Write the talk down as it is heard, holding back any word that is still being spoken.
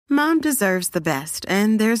Mom deserves the best,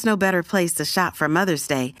 and there's no better place to shop for Mother's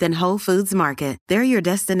Day than Whole Foods Market. They're your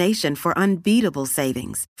destination for unbeatable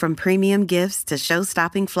savings, from premium gifts to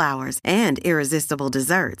show-stopping flowers and irresistible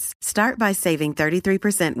desserts. Start by saving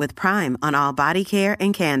 33% with Prime on all body care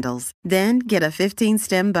and candles. Then get a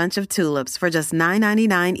 15-stem bunch of tulips for just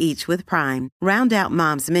 $9.99 each with Prime. Round out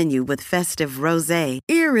Mom's menu with festive rosé,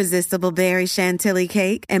 irresistible berry chantilly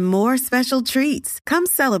cake, and more special treats. Come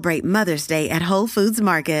celebrate Mother's Day at Whole Foods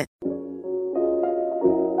Market.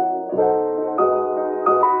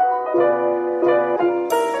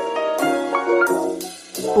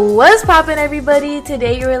 What's poppin', everybody?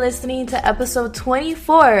 Today you are listening to episode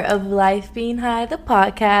 24 of Life Being High, the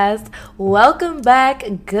podcast. Welcome back.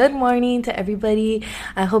 Good morning to everybody.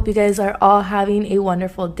 I hope you guys are all having a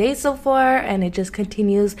wonderful day so far, and it just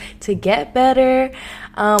continues to get better.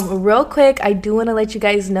 Real quick, I do want to let you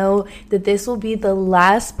guys know that this will be the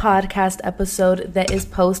last podcast episode that is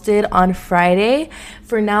posted on Friday.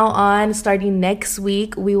 For now on, starting next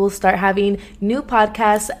week, we will start having new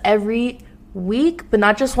podcasts every week, but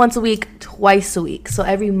not just once a week, twice a week. So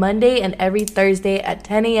every Monday and every Thursday at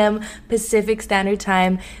 10 a.m. Pacific Standard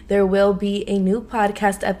Time, there will be a new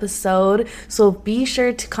podcast episode. So be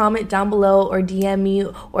sure to comment down below or DM me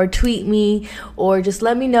or tweet me or just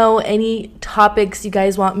let me know any topics you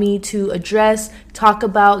guys want me to address, talk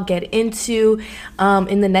about, get into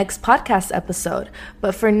in the next podcast episode.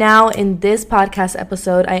 But for now, in this podcast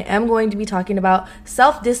episode, I am going to be talking about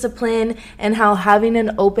self-discipline and how having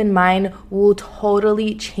an open mind will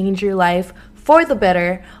totally change your life for the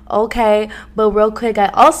better. Okay, but real quick, I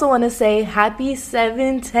also want to say happy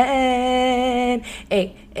 7/10.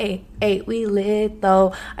 Hey, we lit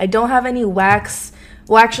though. I don't have any wax.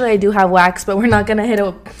 Well, actually, I do have wax, but we're not gonna hit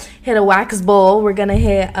a wax bowl. We're gonna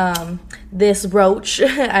hit this roach.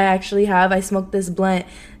 I smoked this blunt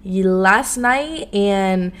last night,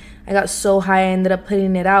 and I got so high I ended up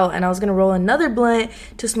putting it out, and I was gonna roll another blunt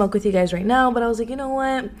to smoke with you guys right now, but I was like, you know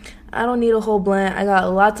what? I don't need a whole blunt. I got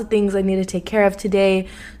lots of things I need to take care of today,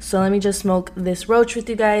 so let me just smoke this roach with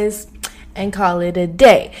you guys and call it a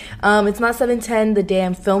day. It's not 7:10 the day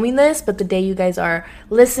I'm filming this, but the day you guys are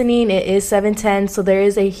listening, it is 7:10. So there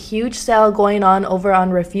is a huge sale going on over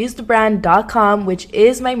on refusedbrand.com, which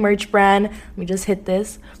is my merch brand. Let me just hit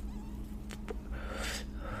this.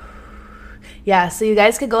 Yeah, so you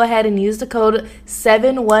guys could go ahead and use the code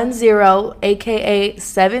 710, aka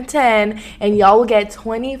 710, and y'all will get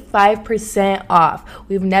 25% off.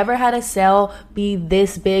 We've never had a sale be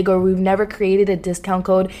this big, or we've never created a discount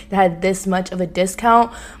code that had this much of a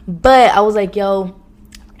discount. But I was like, yo,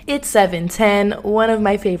 it's 7/10, one of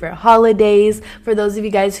my favorite holidays. For those of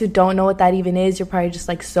you guys who don't know what that even is, you're probably just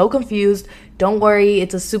like so confused. Don't worry,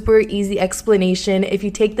 it's a super easy explanation. If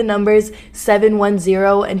you take the numbers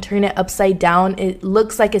 710 and turn it upside down, it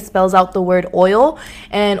looks like it spells out the word oil,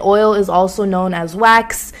 and oil is also known as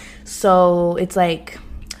wax, so it's like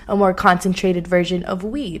a more concentrated version of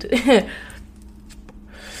weed.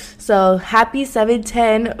 So happy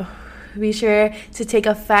 7/10. Be sure to take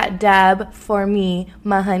a fat dab for me,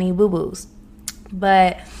 my honey boo-boos.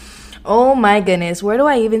 But oh my goodness, where do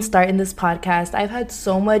I even start in this podcast? I've had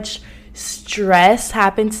so much stress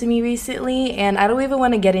happen to me recently, and I don't even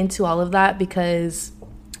want to get into all of that because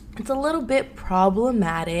it's a little bit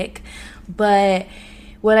problematic. But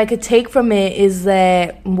what I could take from it is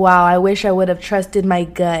that, wow, I wish I would have trusted my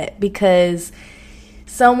gut, because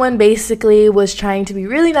someone basically was trying to be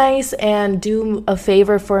really nice and do a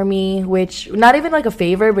favor for me, which not even like a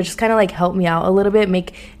favor, but just kind of like help me out a little bit,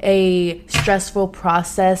 make a stressful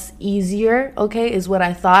process easier, okay, is what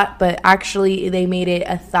I thought. But actually they made it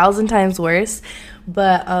 1,000 times worse.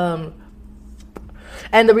 But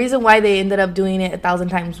and the reason why they ended up doing it 1,000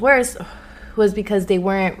 times worse was because they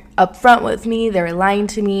weren't upfront with me. They were lying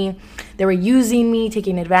to me. They were using me,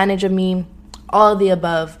 taking advantage of me, all of the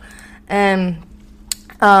above. And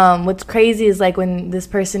what's crazy is, like, when this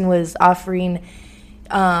person was offering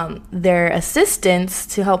their assistance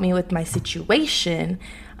to help me with my situation,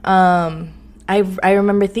 I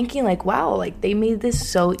remember thinking, like, wow, like, they made this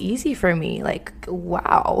so easy for me. Like,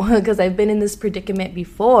 wow, because I've been in this predicament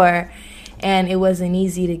before, and it wasn't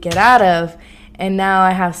easy to get out of. And now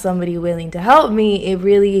I have somebody willing to help me. It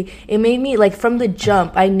made me, like, from the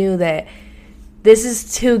jump, I knew that this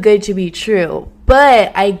is too good to be true.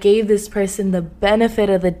 But I gave this person the benefit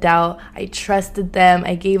of the doubt. I trusted them.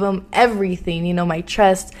 I gave them everything, my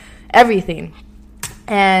trust, everything.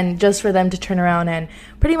 And just for them to turn around and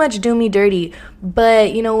pretty much do me dirty.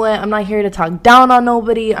 But you know what? I'm not here to talk down on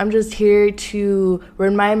nobody. I'm just here to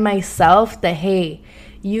remind myself that, hey,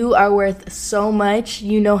 You are worth so much.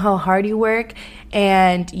 You know how hard you work,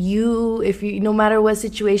 and no matter what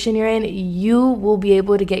situation you're in, you will be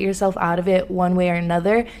able to get yourself out of it one way or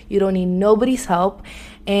another. You don't need nobody's help.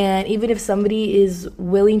 And even if somebody is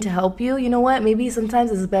willing to help you, you know what? Maybe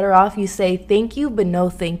sometimes it's better off you say thank you, but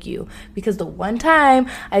no thank you. Because the one time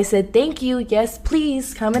I said thank you, yes,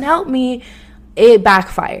 please come and help me, it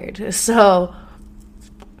backfired. So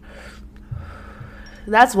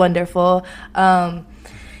that's wonderful.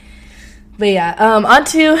 But yeah, on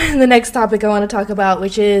to the next topic I want to talk about,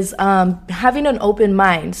 which is having an open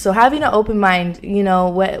mind. So having an open mind, you know,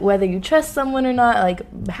 whether you trust someone or not, like,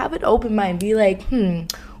 have an open mind. Be like,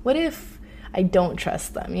 what if I don't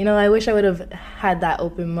trust them? You know, I wish I would have had that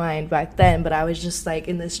open mind back then, but I was just like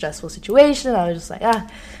in this stressful situation. I was just like,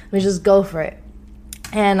 let me just go for it.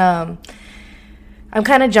 And I'm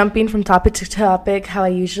kind of jumping from topic to topic, how I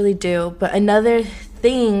usually do. But another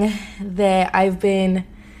thing that I've been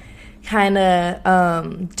kind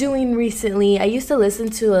of doing recently, I used to listen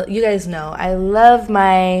to, you guys know, I love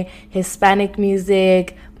my Hispanic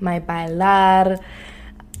music, my bailar,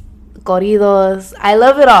 corridos, I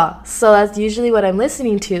love it all. So that's usually what I'm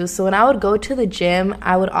listening to. So when I would go to the gym,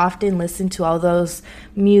 I would often listen to all those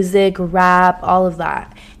music, rap, all of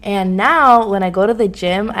that. And now when I go to the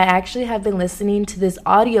gym, I actually have been listening to this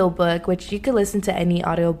audiobook, which you could listen to any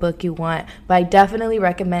audiobook you want, but I definitely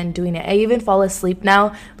recommend doing it. I even fall asleep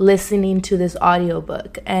now listening to this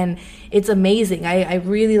audiobook, and it's amazing. I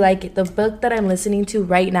really like it. The book that I'm listening to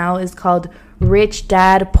right now is called Rich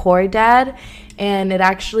Dad, Poor Dad, and it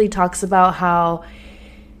actually talks about how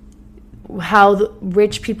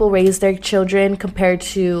rich people raise their children compared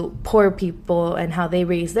to poor people and how they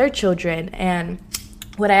raise their children. And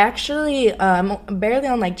what I actually, I'm barely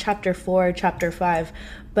on like chapter 4, chapter 5,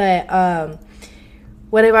 but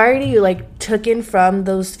what I've already like taken from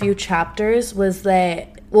those few chapters was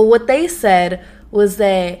that, well, what they said was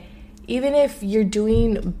that even if you're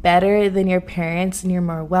doing better than your parents and you're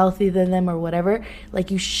more wealthy than them or whatever,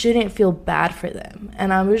 like, you shouldn't feel bad for them.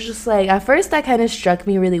 And I was just like, at first that kind of struck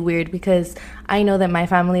me really weird, because I know that my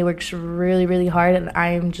family works really, really hard, and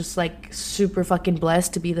I'm just like super fucking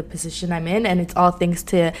blessed to be the position I'm in. And it's all thanks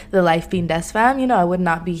to the Life Being Des fam. You know, I would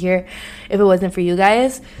not be here if it wasn't for you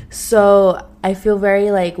guys. So I feel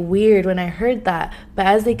very like weird when I heard that. But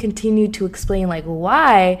as they continued to explain like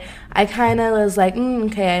why, I kind of was like,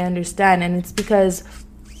 okay, I understand. And it's because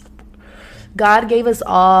God gave us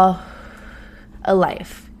all a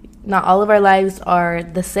life. Not all of our lives are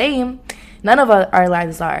the same. None of our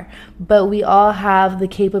lives are. But we all have the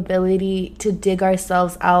capability to dig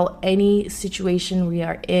ourselves out any situation we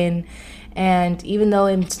are in. And even though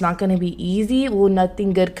it's not going to be easy, well,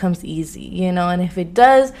 nothing good comes easy, you know. And if it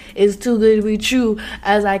does, it's too good to be true,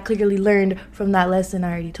 as I clearly learned from that lesson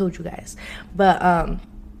I already told you guys. But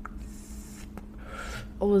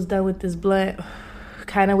almost done with this blunt.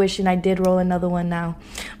 Kind of wishing I did roll another one now.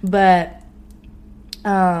 But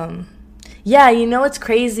yeah, you know what's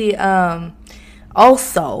crazy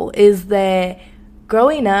also is that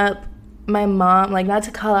growing up, my mom, like, not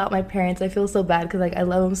to call out my parents, I feel so bad because like I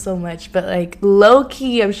love them so much, but like low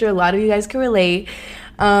key, I'm sure a lot of you guys can relate.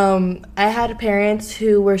 I had parents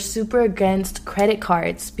who were super against credit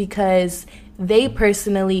cards because they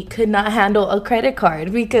personally could not handle a credit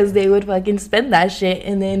card, because they would fucking spend that shit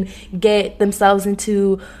and then get themselves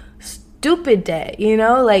into stupid debt, you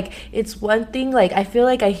know? Like, it's one thing, like, I feel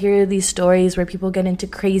like I hear these stories where people get into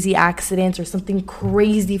crazy accidents or something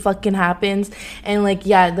crazy fucking happens, and like,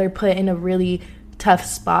 yeah, they're put in a really tough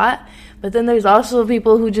spot. But then there's also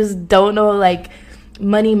people who just don't know like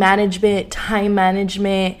money management, time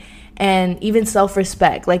management, and even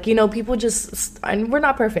self-respect. Like, you know, people just, and we're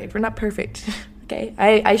not perfect, okay?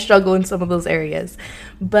 I struggle in some of those areas,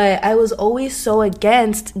 but I was always so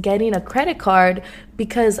against getting a credit card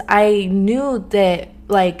because I knew that,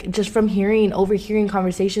 like, just from overhearing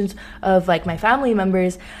conversations of like my family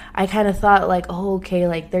members, I kind of thought like, oh, okay,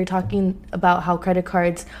 like they're talking about how credit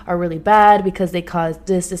cards are really bad because they cause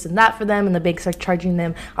this and that for them, and the banks are charging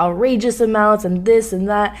them outrageous amounts and this and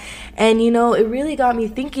that. And, you know, it really got me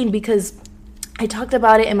thinking, because I talked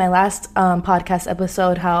about it in my last podcast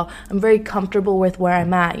episode, how I'm very comfortable with where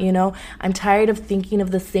I'm at, you know. I'm tired of thinking of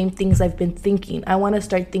the same things I've been thinking. I want to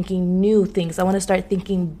start thinking new things. I want to start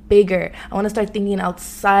thinking bigger. I want to start thinking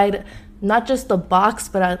outside, not just the box,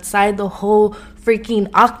 but outside the whole freaking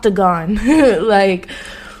octagon. Like,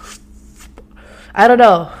 I don't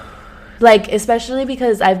know. Like, especially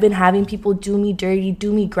because I've been having people do me dirty,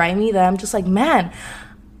 do me grimy, that I'm just like, man,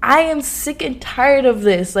 I am sick and tired of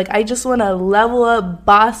this. Like, I just want to level up,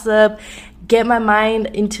 boss up, get my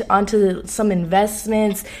mind onto some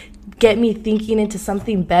investments, get me thinking into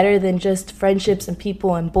something better than just friendships and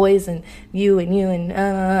people and boys and you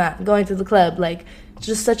and going to the club. Like,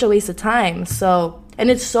 just such a waste of time. So, and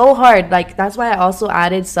it's so hard. Like, that's why I also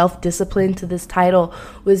added self-discipline to this title,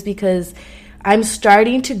 was because I'm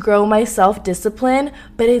starting to grow my self-discipline,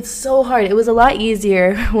 but it's so hard. It was a lot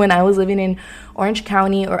easier when I was living in Orange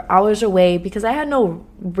County or hours away, because I had no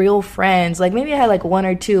real friends. Like, maybe I had like one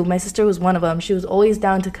or two. My sister was one of them. She was always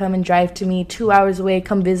down to come and drive to me 2 hours away,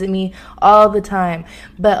 come visit me all the time.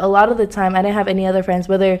 But a lot of the time, I didn't have any other friends,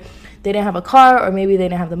 whether they didn't have a car or maybe they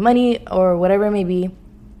didn't have the money or whatever it may be.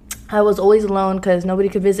 I was always alone because nobody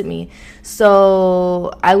could visit me. So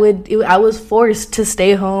I was forced to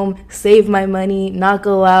stay home, save my money, not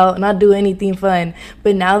go out, not do anything fun.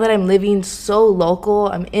 But now that I'm living so local,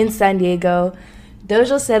 I'm in San Diego.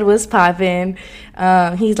 Dojo said what's poppin'.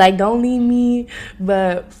 He's like, don't leave me.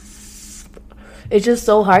 But it's just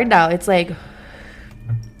so hard now. It's like,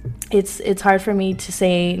 it's hard for me to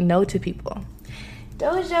say no to people.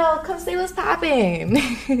 Dojo, come say what's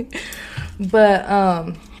poppin'. But,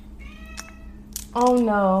 oh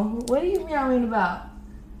no, what are you meowing about?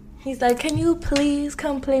 He's like, can you please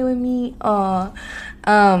come play with me? But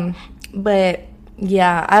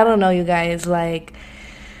yeah, I don't know, you guys, like,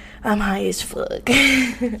 I'm high as fuck.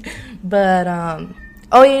 But,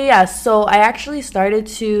 oh yeah, so I actually started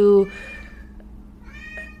to,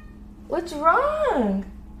 what's wrong?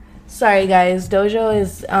 Sorry guys, Dojo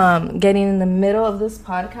is, getting in the middle of this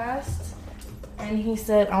podcast. And he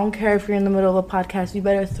said, I don't care if you're in the middle of a podcast, you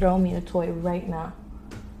better throw me a toy right now.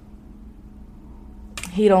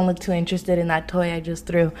 He don't look too interested in that toy I just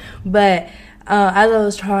threw. But as I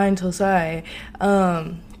was trying to say,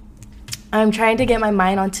 I'm trying to get my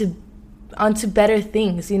mind onto better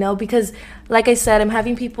things, you know? Because, like I said, I'm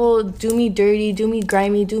having people do me dirty, do me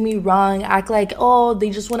grimy, do me wrong, act like, oh, they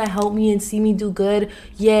just want to help me and see me do good,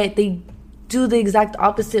 yet they do the exact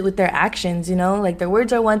opposite with their actions, you know? Like, their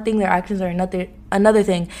words are one thing, their actions are another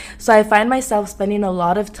thing. So I find myself spending a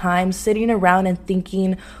lot of time sitting around and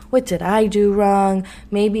thinking, what did I do wrong?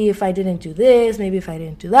 Maybe if I didn't do this, maybe if I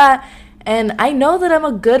didn't do that. And I know that I'm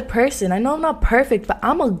a good person. I know I'm not perfect, but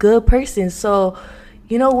I'm a good person. So,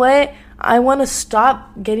 you know what? I want to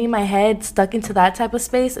stop getting my head stuck into that type of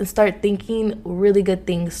space and start thinking really good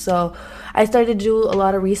things. So I started to do a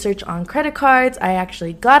lot of research on credit cards. I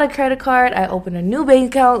actually got a credit card. I opened a new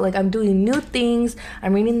bank account. Like, I'm doing new things.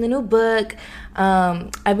 I'm reading the new book.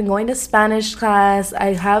 I've been going to Spanish class.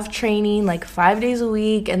 I have training like 5 days a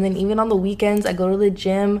week. And then even on the weekends, I go to the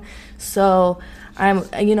gym. So I'm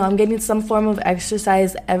getting some form of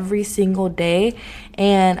exercise every single day.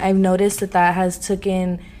 And I've noticed that has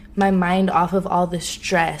taken my mind off of all the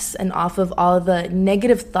stress and off of all the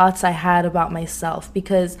negative thoughts I had about myself,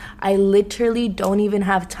 because I literally don't even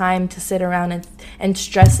have time to sit around and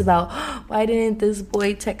stress about, oh, why didn't this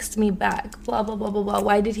boy text me back, blah blah blah blah blah,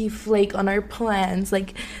 why did he flake on our plans?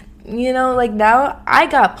 Like, you know, like, now I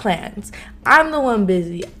got plans. I'm the one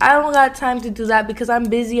busy. I don't got time to do that because I'm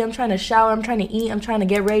busy. I'm trying to shower, I'm trying to eat, I'm trying to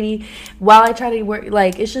get ready while I try to work.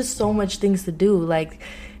 Like, it's just so much things to do. Like,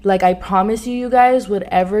 I promise you guys,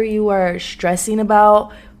 whatever you are stressing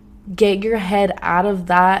about, get your head out of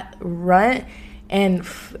that rut and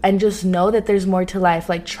just know that there's more to life.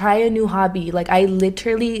 Like, try a new hobby. Like, I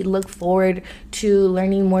literally look forward to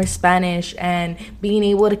learning more Spanish and being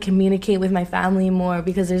able to communicate with my family more,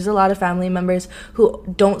 because there's a lot of family members who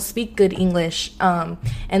don't speak good English, and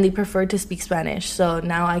they prefer to speak Spanish. So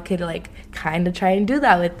now I could, like, kind of try and do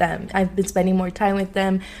that with them. I've been spending more time with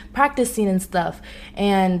them, practicing and stuff.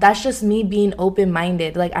 And that's just me being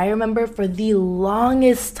open-minded. Like, I remember for the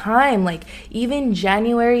longest time, like, even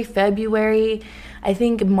January, February, I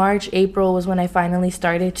think March, April was when I finally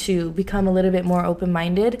started to become a little bit more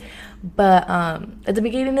open-minded. But at the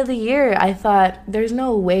beginning of the year, I thought, there's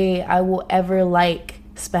no way I will ever like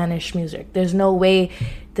Spanish music. There's no way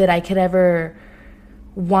that I could ever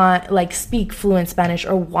speak fluent Spanish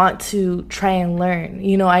or want to try and learn.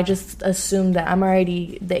 You know, I just assumed that I'm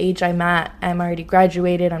already the age I'm at. I'm already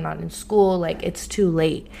graduated. I'm not in school. Like, it's too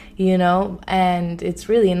late, you know? And it's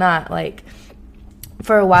really not. Like,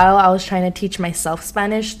 for a while, I was trying to teach myself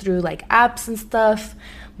Spanish through, like, apps and stuff.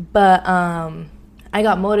 But I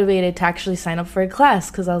got motivated to actually sign up for a class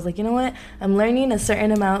because I was like, you know what? I'm learning a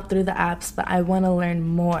certain amount through the apps, but I want to learn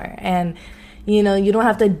more. And, you know, you don't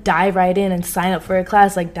have to dive right in and sign up for a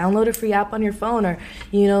class. Like, download a free app on your phone, or,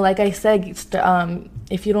 you know, like I said,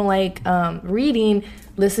 if you don't like reading,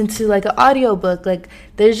 listen to, like, an audiobook. Like,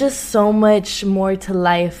 there's just so much more to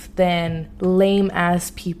life than lame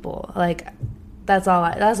ass people. Like, that's all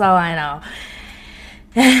I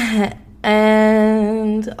know.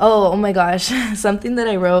 And oh my gosh, something that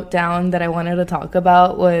I wrote down that I wanted to talk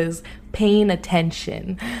about was paying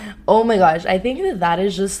attention. Oh my gosh, I think that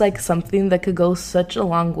is just like something that could go such a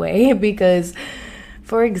long way because,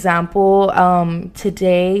 for example,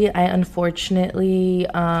 today I unfortunately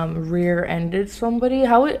rear-ended somebody.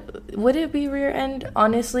 How would it be rear-end?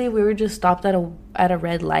 Honestly, we were just stopped at a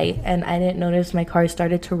red light and I didn't notice my car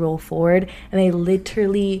started to roll forward and I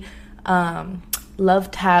literally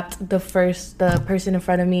love tapped the person in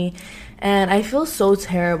front of me, and I feel so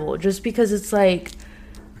terrible just because it's like,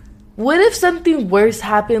 what if something worse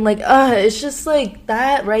happened? Like, it's just like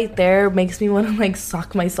that right there makes me want to like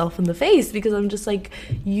sock myself in the face because I'm just like,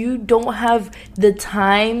 you don't have the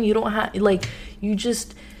time, you don't have like,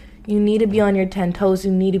 you need to be on your 10 toes.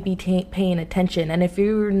 You need to be paying attention. And if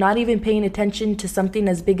you're not even paying attention to something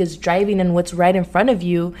as big as driving and what's right in front of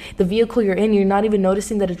you, the vehicle you're in, you're not even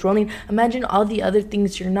noticing that it's rolling. Imagine all the other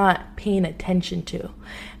things you're not paying attention to.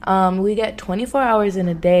 We get 24 hours in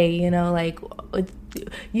a day, you know, like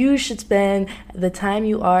you should spend the time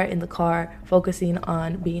you are in the car focusing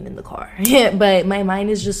on being in the car. Yeah, but my mind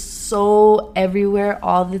is just so everywhere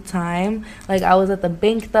all the time. Like I was at the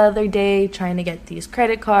bank the other day trying to get these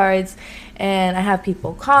credit cards and I have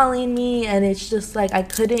people calling me and it's just like I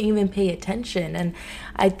couldn't even pay attention. And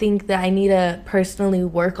I think that I need to personally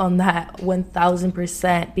work on that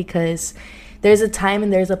 1000% because there's a time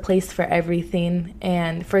and there's a place for everything.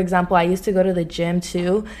 And for example, I used to go to the gym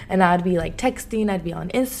too, and I'd be like texting, I'd be on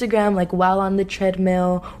Instagram, like while on the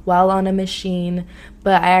treadmill, while on a machine.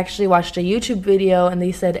 But I actually watched a YouTube video and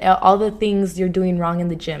they said all the things you're doing wrong in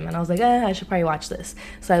the gym. And I was like, I should probably watch this.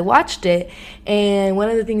 So I watched it. And one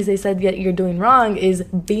of the things they said that you're doing wrong is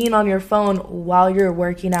being on your phone while you're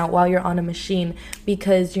working out, while you're on a machine,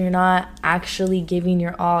 because you're not actually giving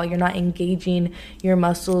your all. You're not engaging your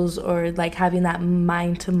muscles or like having that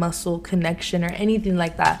mind to muscle connection or anything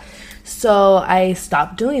like that. So I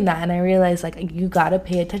stopped doing that and I realized like you gotta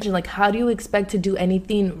pay attention. Like how do you expect to do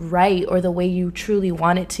anything right or the way you truly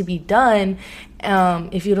want it to be done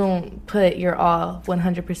if you don't put your all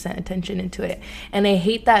 100% attention into it? And I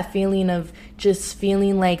hate that feeling of just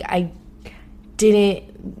feeling like I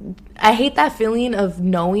hate that feeling of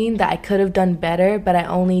knowing that I could have done better but I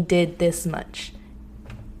only did this much.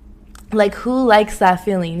 Like who likes that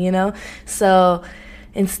feeling, you know? So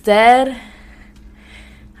instead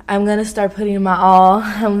I'm gonna start putting my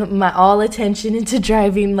all attention into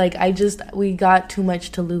driving. Like we got too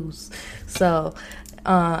much to lose. So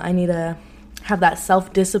I need to have that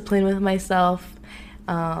self-discipline with myself.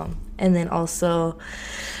 And then also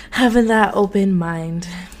having that open mind.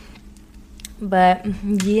 But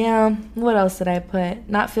yeah, what else did I put?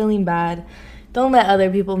 Not feeling bad. Don't let other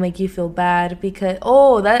people make you feel bad because,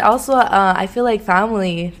 that also, I feel like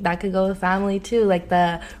family, that could go with family too. Like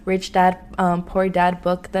the Rich Dad, Poor Dad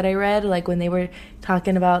book that I read, like when they were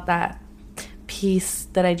talking about that piece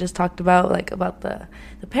that I just talked about, like about the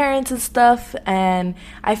parents and stuff. And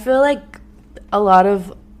I feel like a lot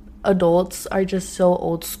of adults are just so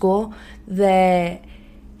old school that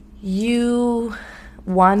you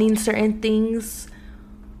wanting certain things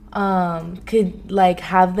could like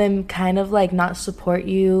have them kind of like not support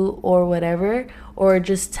you or whatever, or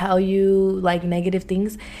just tell you like negative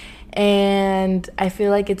things. And I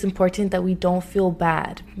feel like it's important that we don't feel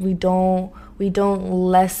bad. We don't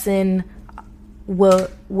lessen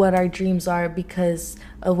what our dreams are because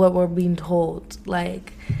of what we're being told.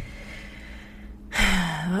 Like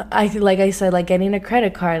I said, like getting a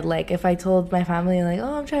credit card. Like if I told my family like,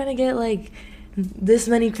 I'm trying to get like this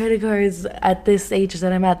many credit cards at this age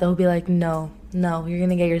that I'm at, they'll be like, no, you're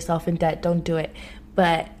gonna get yourself in debt, don't do it.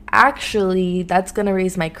 But actually that's gonna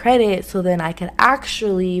raise my credit, so then I could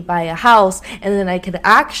actually buy a house, and then I could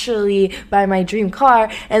actually buy my dream car,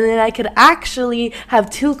 and then I could actually have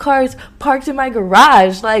 2 cars parked in my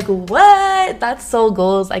garage. Like what? That's so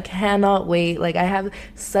goals. I cannot wait. Like I have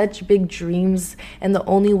such big dreams, and the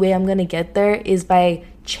only way I'm gonna get there is by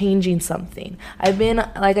changing something. I've been,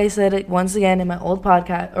 like I said once again in my old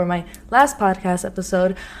podcast or my last podcast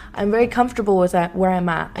episode, I'm very comfortable with that where I'm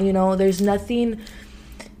at. You know, there's nothing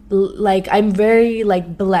like, I'm very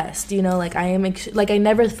like blessed, you know, like I am like I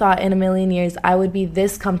never thought in a million years I would be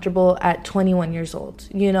this comfortable at 21 years old,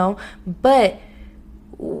 you know. But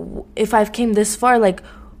if I've came this far, like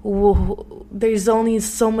there's only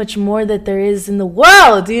so much more that there is in the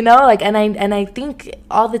world, you know. Like and I think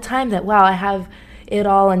all the time that wow, I have it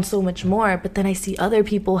all and so much more, but then I see other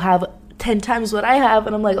people have 10 times what I have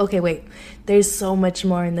and I'm like, okay, wait, there's so much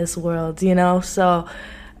more in this world, you know. So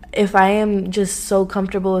if I am just so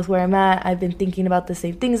comfortable with where I'm at, I've been thinking about the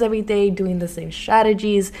same things every day, doing the same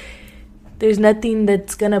strategies, there's nothing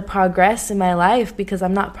that's gonna progress in my life because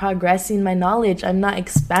I'm not progressing my knowledge. I'm not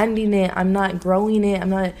expanding it. I'm not growing it. I'm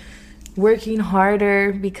not working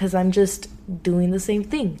harder because I'm just doing the same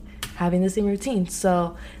thing, having the same routine.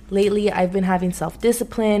 So lately I've been having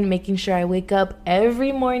self-discipline, making sure I wake up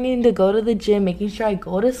every morning to go to the gym, making sure I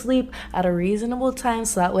go to sleep at a reasonable time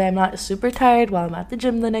so that way I'm not super tired while I'm at the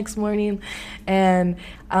gym the next morning. And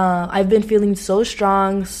I've been feeling so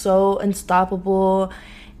strong, so unstoppable,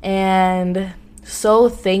 and so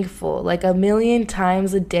thankful. Like 1,000,000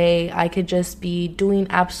 times a day I could just be doing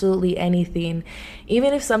absolutely anything.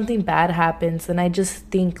 Even if something bad happens, and I just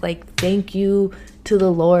think like thank you to the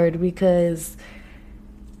Lord, because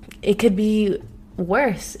it could be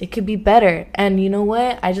worse, it could be better. And you know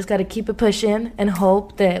what, I just got to keep it pushing and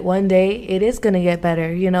hope that one day it is going to get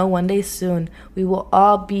better. One day soon we will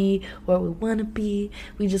all be where we want to be.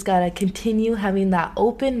 We just got to continue having that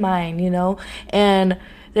open mind, and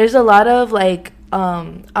there's a lot of like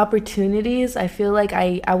opportunities I feel like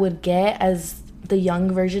I would get as the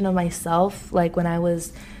young version of myself, like when I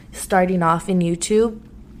was starting off in YouTube.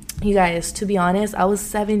 You guys, to be honest, I was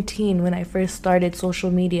 17 when I first started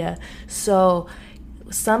social media. So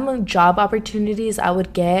some job opportunities I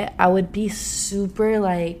would get, I would be super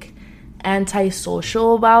like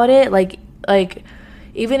antisocial about it. Like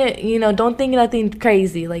even, don't think nothing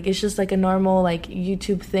crazy. Like it's just like a normal like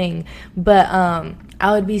YouTube thing. But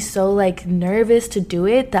I would be so like nervous to do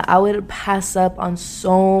it that I would pass up on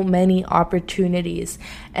so many opportunities.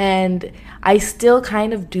 And I still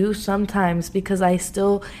kind of do sometimes because I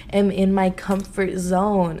still am in my comfort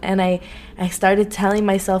zone. And I started telling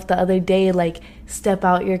myself the other day, like, step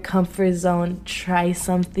out your comfort zone, try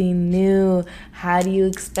something new. How do you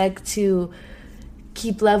expect to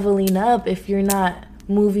keep leveling up if you're not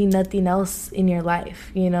moving nothing else in your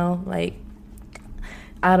life? Like,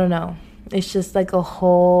 I don't know. It's just like a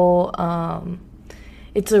whole,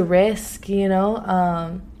 it's a risk,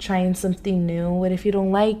 trying something new. What if you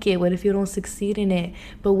don't like it? What if you don't succeed in it?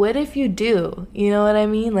 But what if you do? You know what I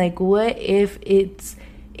mean? Like, what if it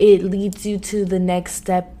leads you to the next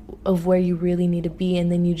step of where you really need to be, and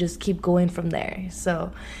then you just keep going from there?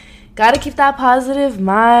 So, gotta keep that positive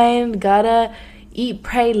mind. Gotta eat,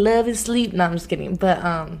 pray, love, and sleep. No, I'm just kidding.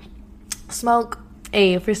 But, smoke.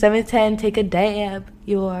 Hey, for 710, take a dab.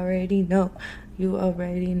 You already know. You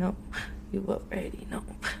already know. You already know.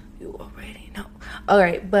 You already know. All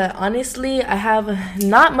right, but honestly, I have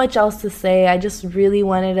not much else to say. I just really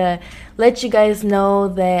wanted to let you guys know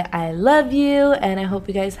that I love you, and I hope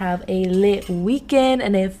you guys have a lit weekend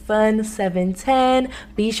and a fun 710.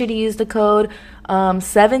 Be sure to use the code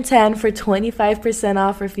 710 for 25%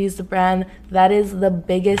 off. Refuse the brand. That is the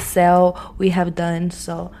biggest sale we have done,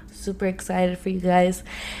 so super excited for you guys.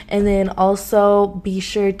 And then also be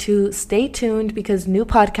sure to stay tuned because new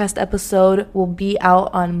podcast episode will be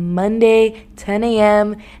out on Monday 10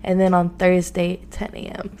 a.m. and then on Thursday 10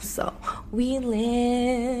 a.m. So we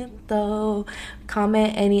live though.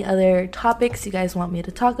 Comment any other topics you guys want me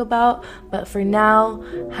to talk about, but for now,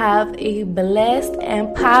 have a blessed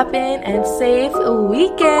and poppin' and safe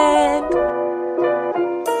weekend.